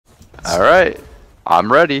All right,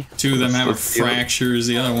 I'm ready. Two of them have fractures.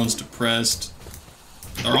 The other one's depressed.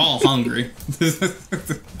 They're all hungry. They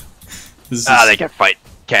can fight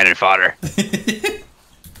cannon fodder.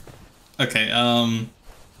 Okay.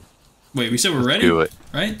 Wait, we said we're ready. Do it.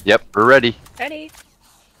 Right? Yep, we're ready. Ready.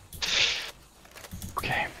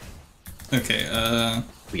 Okay. Okay.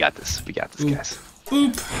 We got this. We got this, Boop. guys.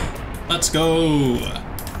 Boop. Let's go.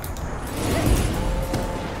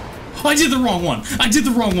 I did the wrong one. I did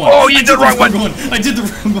the wrong one. Oh, you did the wrong one. I did the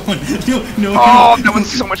wrong one. No. Oh, that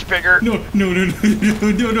one's so much bigger. No.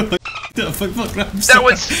 Fuck, that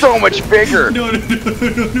one's so much bigger. No.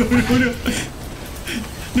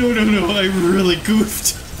 I really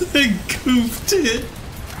goofed. I goofed it.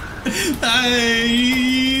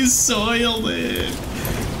 I soiled it.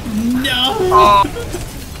 No. Oh.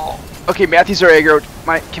 Okay, Matthew's our aggro.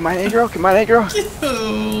 Can mine aggro?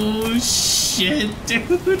 Oh shit,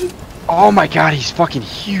 dude. Oh my god, he's fucking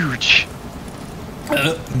huge.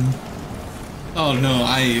 Oh no,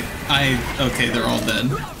 okay, they're all dead.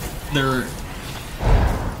 They're...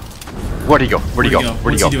 Where'd he go? Where'd he go?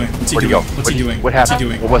 What's he doing? What's he doing? What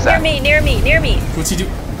happened? What was that? Near me. What's he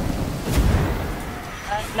doing?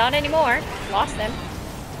 Not anymore. Lost him.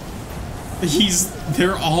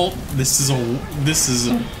 They're all... This is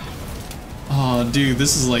a... Oh, dude,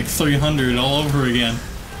 this is like 300 all over again.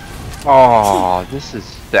 Oh, this is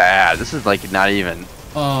sad. This is like not even...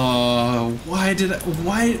 why?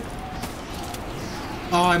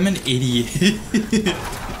 Oh, I'm an idiot.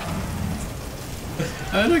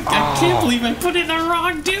 I can't believe I put in the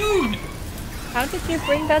wrong dude! How did you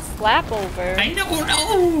bring that slab over? I don't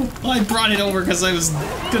know! Well, I brought it over because I was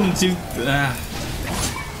gonna do...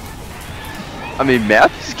 I mean,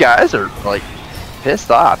 Matthew's guys are like pissed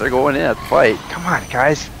off. They're going in at the fight. Come on,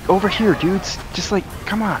 guys. Over here, dudes. Just like,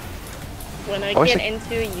 come on. When I get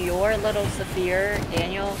into your little sphere,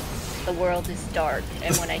 Daniel, the world is dark.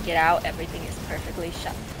 And when I get out, everything is perfectly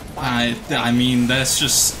shut. I mean, that's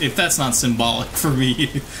just... If that's not symbolic for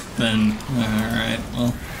me, then... Alright,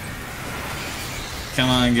 well... Come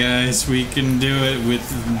on, guys. We can do it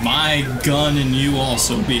with my gun and you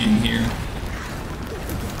also being here.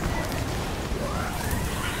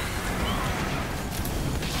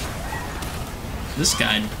 This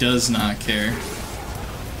guy does not care.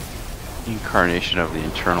 Incarnation of the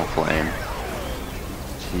internal flame.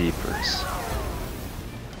 Jeepers.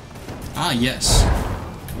 Ah, yes.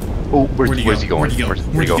 Oh, where's he going? Where'd he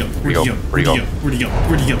go?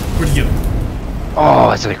 Oh,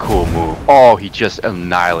 that's a cool move. Oh, he just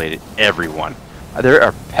annihilated everyone. There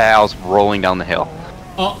are pals rolling down the hill.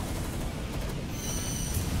 Oh.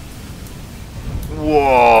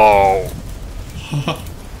 Whoa.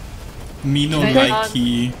 Me no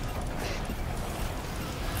likey.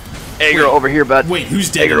 Aggro over here, bud. Wait,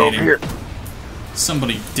 who's Aggro detonating? over here.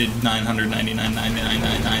 Somebody did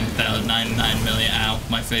 999,999,999 million. Ow,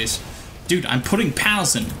 my face. Dude, I'm putting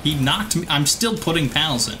pals in. He knocked me. I'm still putting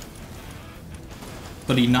pals in.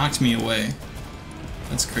 But he knocked me away.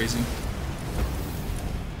 That's crazy.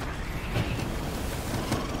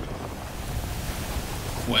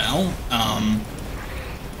 Well,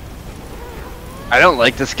 I don't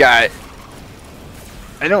like this guy.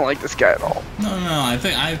 I don't like this guy at all. No, I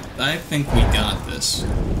think we got this.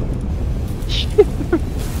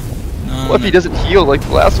 What if he doesn't heal like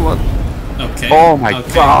the last one? Okay. Oh my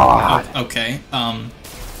god. Okay.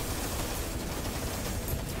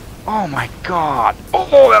 Oh my god.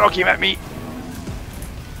 Oh, that all came at me.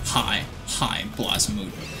 Hi,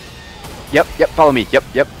 Blasmood. Yep, follow me. Yep,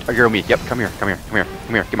 aggro me. Yep, come here. Get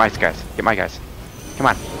my guys. Come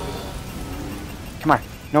on.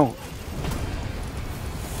 No.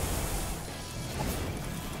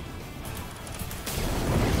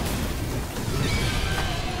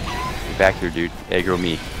 Get back here, dude. Aggro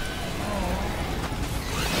me.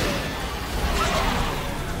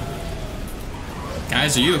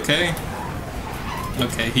 Guys, are you okay?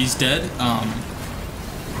 Okay, he's dead.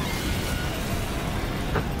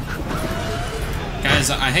 Guys,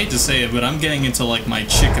 I hate to say it, but I'm getting into like my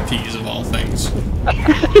chickpeas of all things.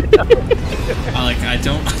 I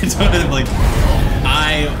don't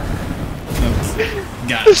okay.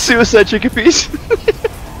 Guys. Suicide chickpeas.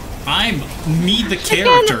 Me the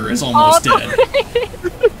character is almost dead.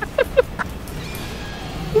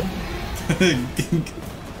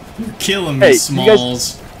 You're killing me,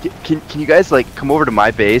 Smalls. Can you guys like come over to my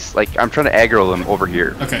base? Like I'm trying to aggro them over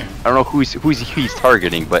here. Okay. I don't know who's he's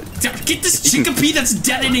targeting, but get this chickpea that's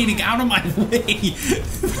detonating out of my way.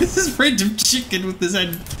 This is random chicken with his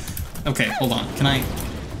head. Okay, hold on. Can I?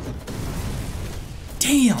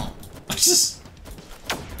 Damn. I just.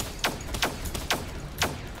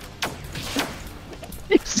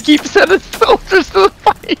 just keep sending soldiers to the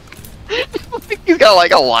fight. He's got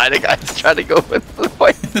like a line of guys trying to go into the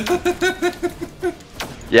fight.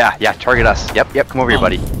 Yeah, target us. Yep, come over here,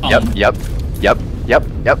 buddy. Yep.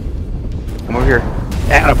 Come over here.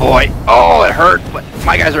 Attaboy. Oh, it hurt, but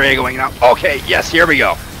my guys are going now. Okay, yes, here we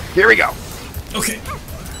go. Okay.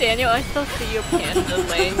 Daniel, I still see your panda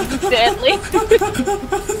laying deadly.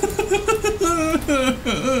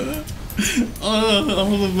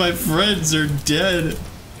 All of my friends are dead.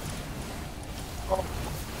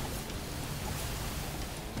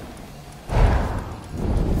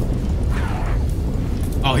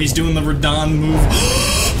 Oh, he's doing the Radon move.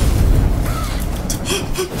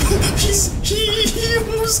 He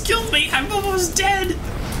almost killed me. I'm almost dead.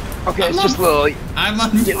 Okay, it's just Lily. I'm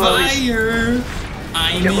on fire.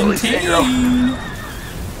 I'm in pain.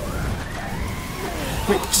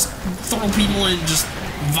 Quick, just throw people in. Just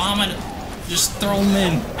vomit. Just throw them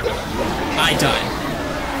in. I died.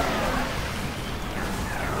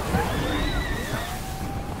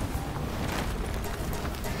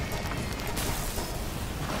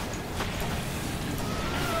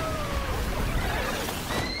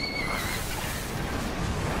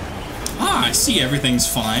 I see everything's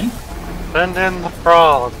fine. Send in the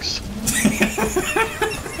frogs.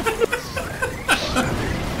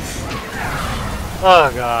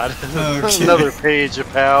 Oh god. Okay. Another page of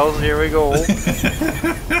pals. Here we go.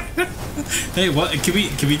 Hey, what can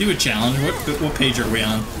we do a challenge? What page are we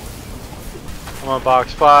on? I'm on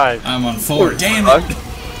box 5. I'm on 4. Damn it!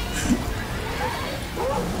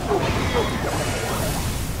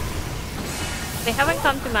 They haven't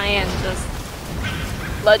come to my end, just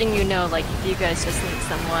letting you know, like, if you guys just need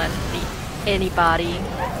someone, anybody.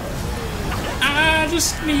 I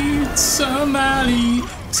just need somebody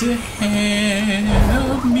to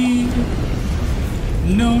help me.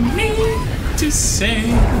 No need to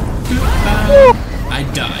say goodbye. I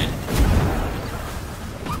died.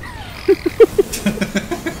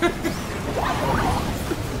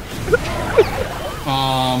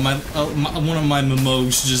 One of my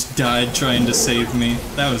Momogs just died trying to save me.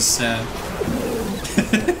 That was sad.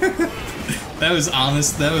 That was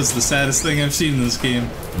honest. That was the saddest thing I've seen in this game.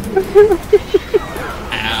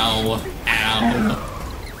 Ow. Ow.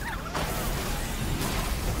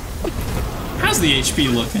 How's the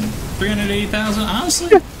HP looking? 380,000?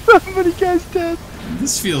 Honestly? So many guys dead.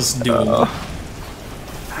 This feels doable.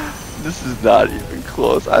 This is not even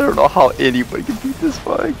close. I don't know how anybody can beat this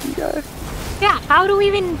funky guy. Yeah, how do we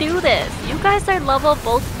even do this? You guys are level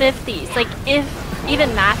both 50s. Like, if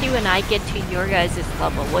even Matthew and I get to your guys'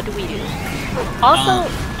 level, what do we do? Also,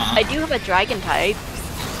 I do have a dragon type.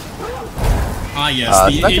 Ah,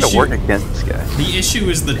 yes. It's not gonna work against this guy. The issue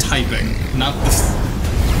is the typing, not the.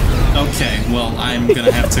 Okay, well, I'm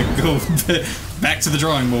gonna have to go back to the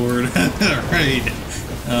drawing board.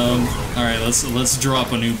 All right. Let's draw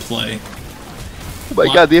up a new play. Oh my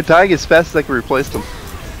god, the attack is fast as I can replace them.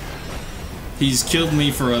 He's killed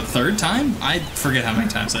me for a 3rd time? I forget how many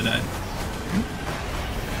times I died.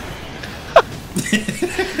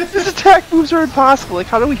 These attack moves are impossible. Like,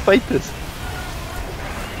 how do we fight this?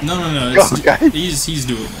 No. He's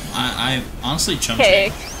doable. I honestly chunked him.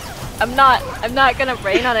 Okay, I'm not gonna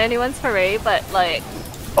rain on anyone's parade, but like,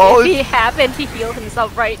 Oh, if he happened to heal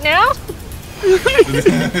himself right now.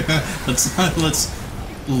 Let's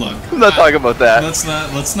look. I'm not talking about that.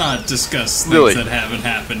 Let's not discuss things Lily. that haven't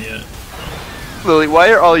happened yet. Lily,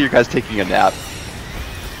 why are all your guys taking a nap?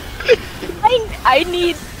 I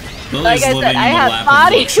need. Lily's Like I living said, in I the have lap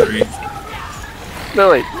body. of luxury.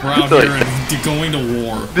 Lily, We're out Lily. here and going to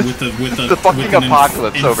war with the a fucking with an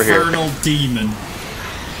apocalypse over here. infernal demon.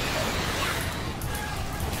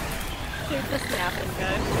 You're just napping,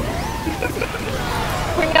 guys.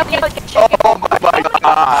 Bring up the Oh my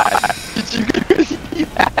god! Did you guys see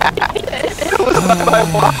that? It was on my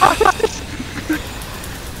watch!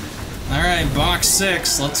 Alright, box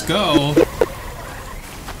 6, let's go.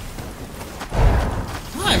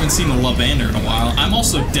 I haven't seen a Lavander in a while. I'm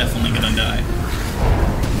also definitely gonna die.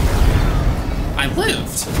 I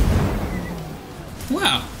lived.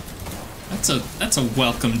 Wow. That's a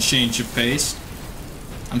welcome change of pace.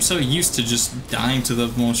 I'm so used to just dying to the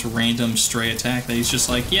most random stray attack that he's just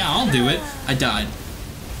like, yeah, I'll do it. I died.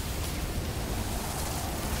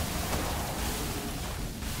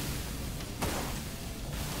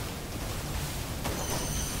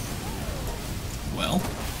 Well.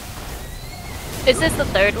 Is this the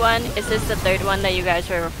 3rd one? Is this the 3rd one that you guys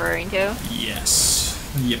were referring to? Yes.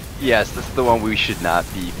 Yep. Yes, this is the one we should not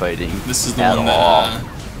be fighting. This is the at one all. that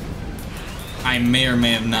I may or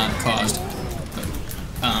may have not caused.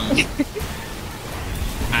 Ow!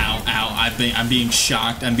 I'm being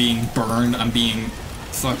shocked. I'm being burned. I'm being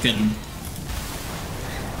fucking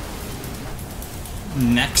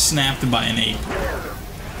neck snapped by an ape.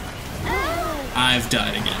 I've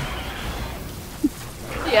died again.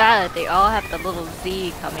 Yeah, they all have the little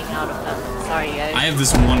Z coming out of them. Sorry, guys. I have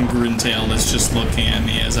this one Gruntail that's just looking at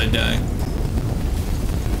me as I die.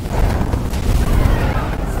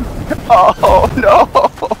 Oh no!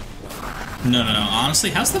 No. Honestly,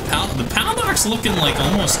 how's the Palworld's looking like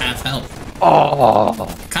almost half health?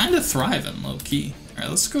 Oh, Kind of thriving, low key. All right,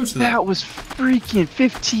 let's go to that. that was freaking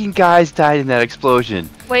 15 guys died in that explosion.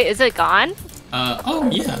 Wait, is it gone? Oh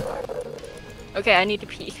yeah. Okay, I need to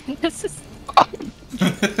pee. This is...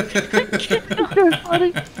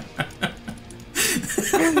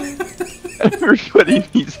 Everybody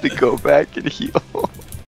needs to go back and heal.